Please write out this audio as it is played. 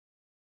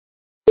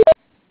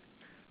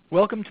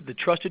Welcome to the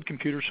Trusted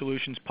Computer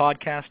Solutions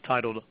podcast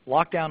titled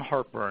Lockdown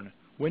Heartburn,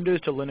 Windows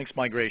to Linux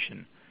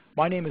Migration.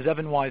 My name is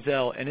Evan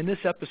Wiesel, and in this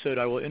episode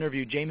I will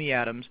interview Jamie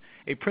Adams,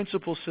 a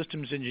Principal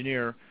Systems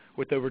Engineer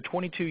with over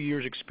 22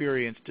 years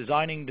experience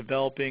designing,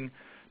 developing,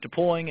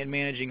 deploying, and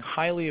managing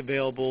highly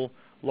available,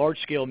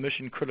 large-scale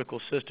mission-critical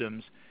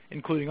systems,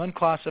 including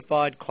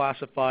unclassified,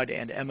 classified,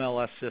 and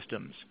MLS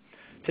systems.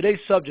 Today's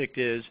subject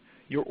is,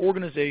 your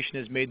organization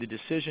has made the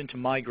decision to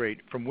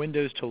migrate from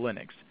Windows to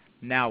Linux.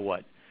 Now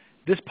what?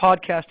 This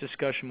podcast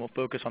discussion will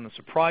focus on the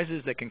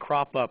surprises that can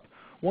crop up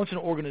once an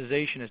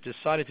organization has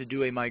decided to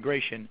do a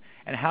migration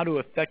and how to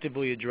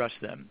effectively address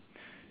them.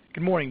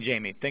 Good morning,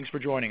 Jamie. Thanks for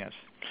joining us.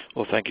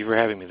 Well, thank you for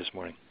having me this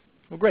morning.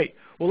 Well, great.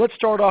 Well, let's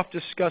start off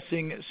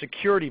discussing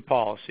security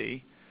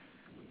policy.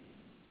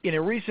 In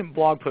a recent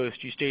blog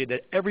post, you stated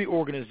that every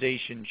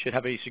organization should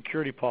have a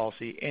security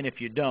policy, and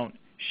if you don't,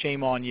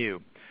 shame on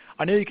you.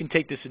 I know you can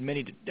take this in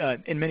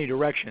many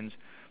directions,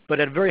 but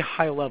at a very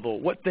high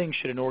level, what things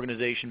should an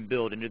organization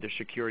build into their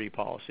security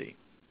policy?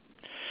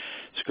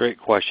 It's a great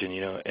question,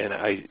 and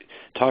I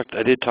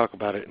did talk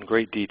about it in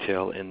great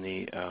detail in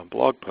the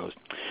blog post.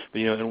 But,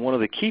 and one of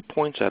the key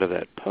points out of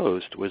that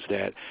post was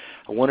that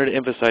I wanted to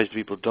emphasize to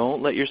people,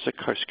 don't let your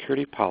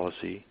security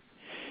policy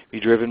be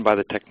driven by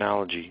the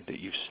technology that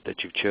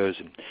you've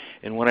chosen.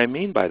 And what I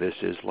mean by this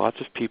is lots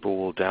of people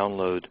will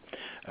download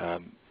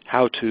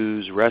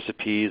how-tos,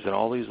 recipes, and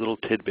all these little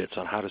tidbits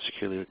on how to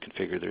securely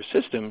configure their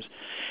systems,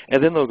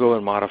 and then they'll go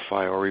and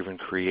modify or even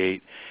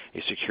create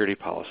a security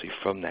policy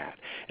from that.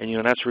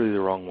 And that's really the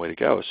wrong way to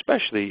go,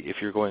 especially if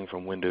you're going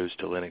from Windows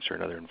to Linux or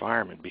another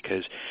environment,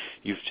 because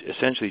you've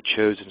essentially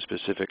chosen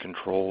specific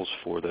controls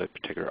for the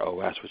particular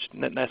OS, which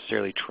not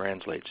necessarily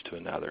translates to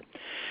another.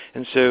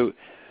 And so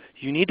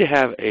you need to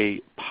have a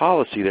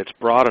policy that's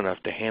broad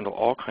enough to handle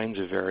all kinds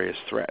of various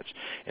threats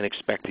and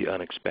expect the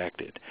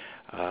unexpected.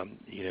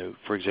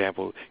 For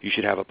example, you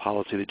should have a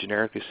policy that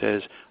generically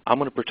says, I'm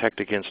going to protect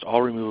against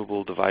all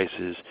removable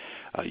devices,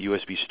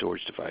 USB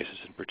storage devices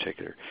in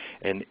particular.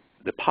 And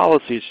the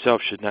policy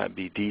itself should not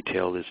be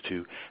detailed as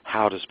to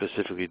how to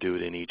specifically do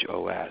it in each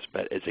OS,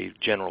 but as a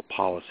general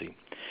policy.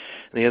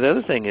 And the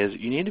other thing is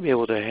you need to be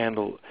able to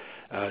handle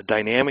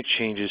dynamic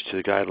changes to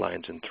the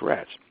guidelines and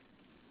threats.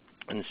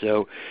 And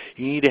so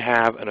you need to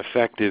have an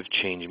effective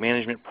change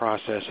management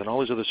process and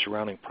all these other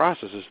surrounding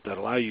processes that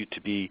allow you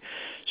to be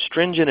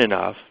stringent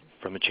enough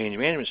from a change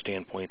management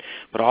standpoint,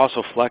 but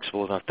also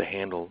flexible enough to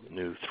handle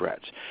new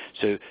threats.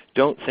 So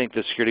don't think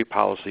the security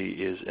policy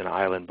is an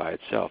island by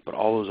itself, but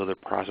all those other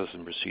processes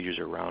and procedures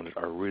around it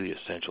are really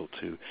essential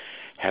to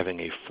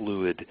having a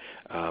fluid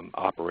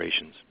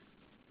operations.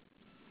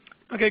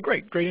 Okay,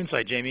 great. Great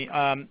insight, Jamie.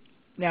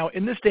 Now,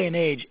 in this day and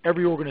age,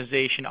 every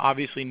organization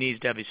obviously needs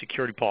to have a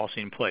security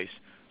policy in place.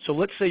 So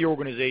let's say your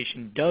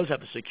organization does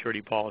have a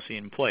security policy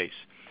in place.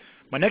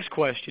 My next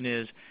question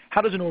is,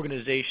 how does an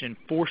organization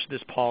enforce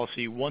this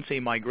policy once a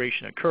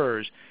migration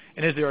occurs,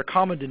 and is there a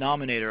common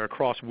denominator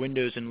across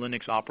Windows and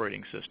Linux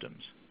operating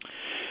systems?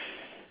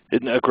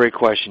 It's a great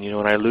question,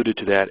 and I alluded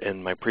to that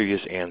in my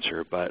previous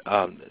answer, but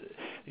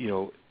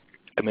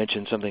I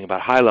mentioned something about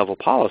high-level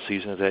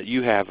policies, and that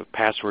you have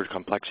password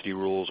complexity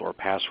rules or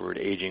password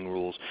aging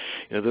rules.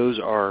 Those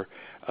are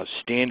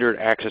standard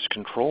access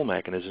control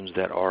mechanisms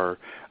that are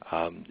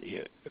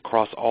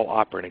across all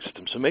operating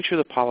systems. So make sure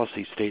the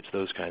policy states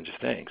those kinds of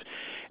things.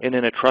 And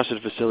in a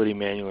trusted facility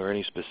manual or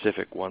any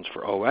specific ones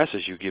for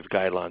OSs, you give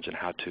guidelines on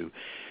how to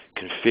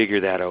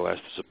configure that OS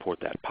to support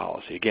that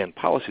policy. Again,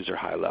 policies are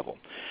high level.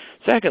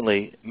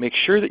 Secondly, make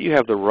sure that you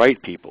have the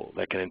right people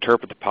that can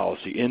interpret the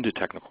policy into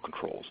technical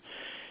controls.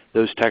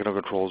 Those technical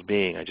controls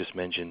being, I just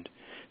mentioned,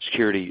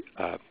 security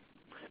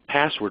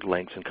password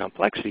lengths and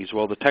complexities.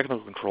 Well, the technical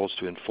controls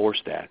to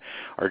enforce that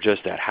are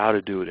just that, how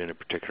to do it in a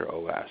particular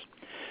OS.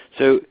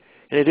 So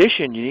in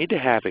addition, you need to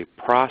have a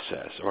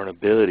process or an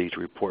ability to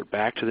report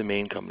back to the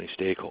main company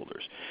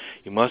stakeholders.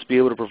 You must be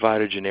able to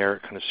provide a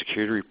generic kind of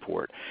security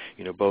report,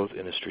 both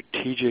in a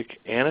strategic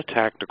and a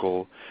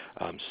tactical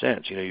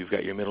sense. You've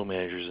got your middle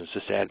managers and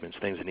sysadmins,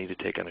 things that need to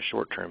take on a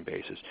short-term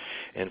basis.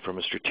 And from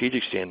a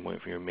strategic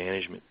standpoint, from your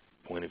management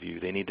point of view,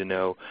 they need to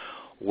know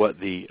what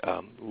the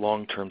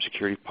long-term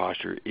security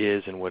posture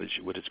is and what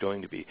it's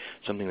going to be,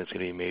 something that's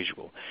going to be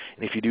measurable.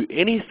 And if you do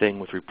anything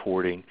with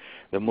reporting,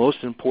 the most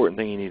important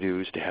thing you need to do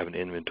is to have an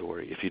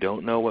inventory. If you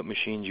don't know what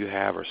machines you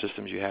have or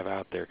systems you have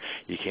out there,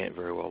 you can't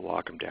very well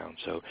lock them down.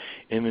 So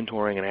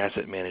inventorying and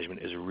asset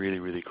management is really,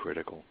 really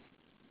critical.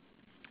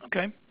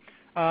 Okay.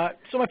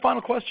 So my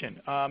final question,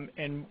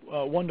 and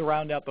one to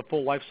round out the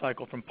full life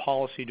cycle from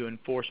policy to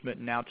enforcement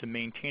and now to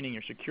maintaining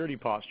your security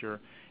posture,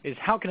 is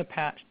how can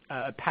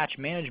a patch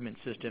management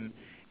system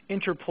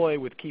interplay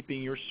with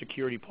keeping your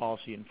security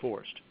policy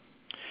enforced?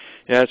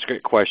 Yeah, that's a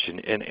great question.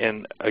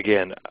 And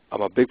again,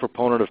 I'm a big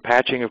proponent of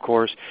patching, of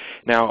course.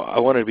 Now, I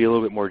want to be a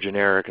little bit more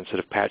generic instead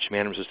of patch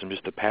management system,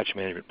 just the patch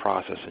management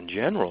process in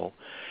general.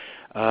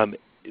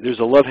 There's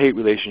a love-hate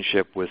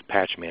relationship with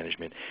patch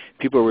management.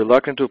 People are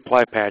reluctant to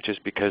apply patches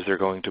because they're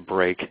going to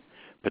break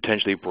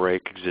potentially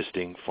break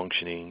existing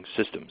functioning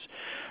systems.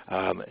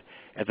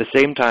 At the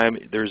same time,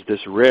 there's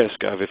this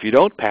risk of if you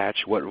don't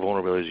patch, what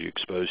vulnerabilities are you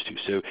exposed to?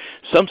 So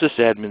some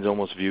sysadmins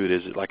almost view it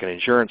as like an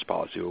insurance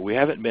policy. Well, we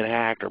haven't been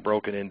hacked or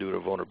broken into a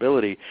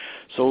vulnerability,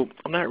 so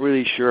I'm not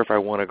really sure if I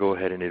want to go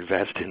ahead and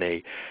invest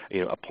in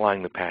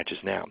applying the patches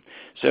now.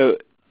 So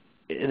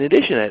in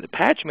addition to that, the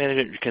patch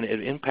management can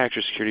impact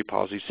your security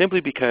policy simply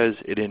because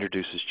it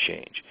introduces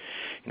change.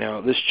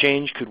 Now, this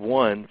change could,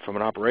 one, from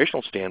an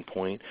operational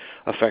standpoint,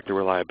 affect the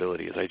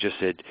reliability. As I just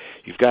said,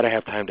 you've got to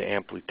have time to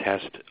amply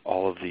test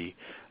all of the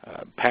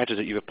patches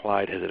that you've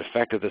applied. Has it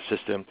affected the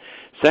system?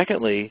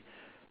 Secondly,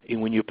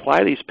 when you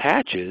apply these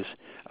patches,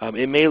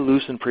 it may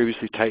loosen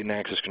previously tightened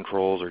access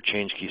controls or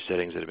change key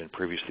settings that have been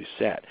previously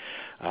set.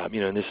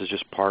 And this is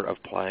just part of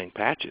applying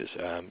patches.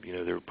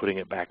 They're putting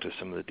it back to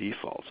some of the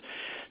defaults.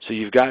 So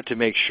you've got to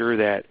make sure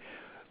that,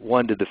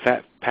 one, did the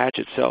patch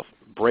itself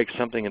break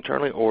something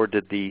internally, or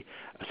did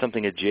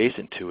something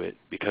adjacent to it,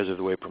 because of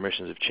the way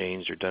permissions have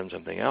changed or done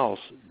something else,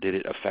 did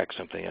it affect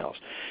something else?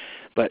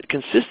 But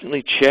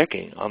consistently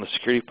checking on the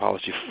security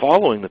policy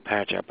following the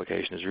patch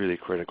application is really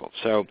critical.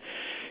 So,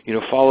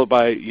 followed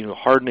by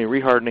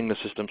rehardening the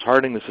systems,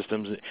 hardening the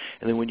systems,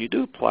 and then when you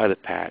do apply the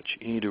patch,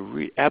 you need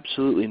to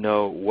absolutely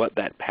know what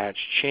that patch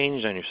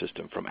changed on your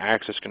system, from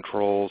access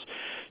controls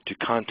to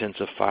contents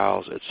of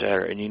files,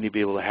 etc. And you need to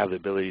be able to have the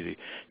ability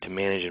to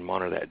manage and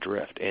monitor that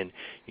drift. And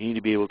you need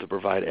to be able to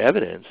provide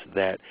evidence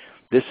that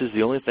this is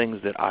the only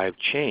things that I've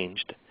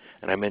changed.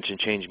 And I mentioned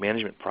change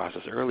management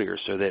process earlier,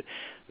 so that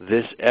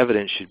this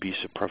evidence should be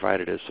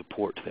provided as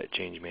support to that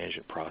change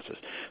management process.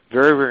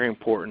 Very, very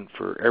important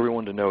for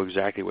everyone to know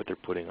exactly what they're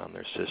putting on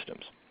their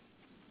systems.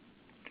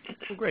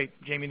 Well, great,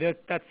 Jamie.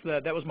 That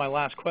was my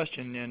last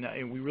question,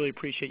 and we really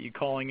appreciate you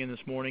calling in this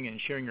morning and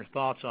sharing your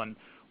thoughts on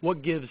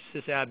what gives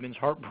sysadmins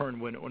heartburn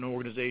when an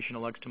organization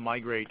elects to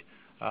migrate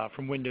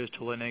from Windows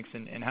to Linux,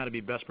 and how to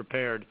be best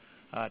prepared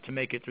to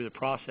make it through the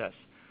process.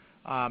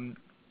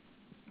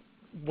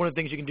 One of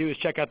the things you can do is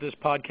check out this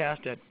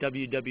podcast at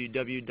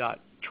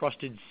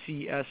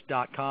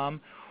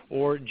www.trustedcs.com,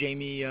 or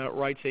Jamie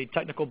writes a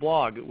technical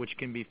blog, which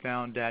can be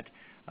found at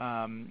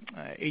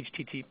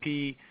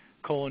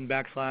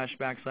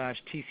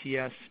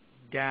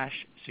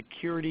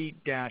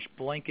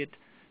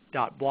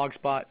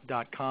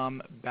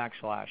http://tcs-security-blanket.blogspot.com/.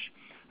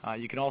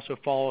 You can also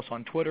follow us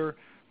on Twitter.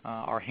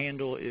 Our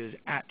handle is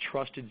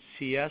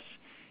 @TrustedCS.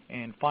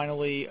 And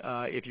finally,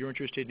 if you're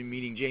interested in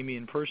meeting Jamie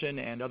in person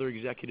and other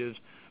executives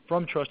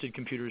from Trusted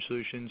Computer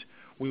Solutions,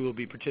 we will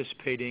be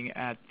participating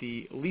at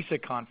the LISA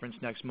conference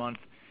next month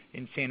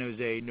in San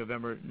Jose,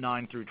 November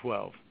 9 through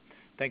 12.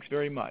 Thanks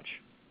very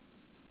much.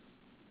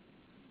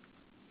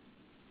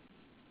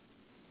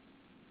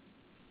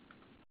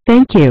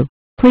 Thank you.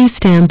 Please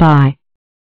stand by.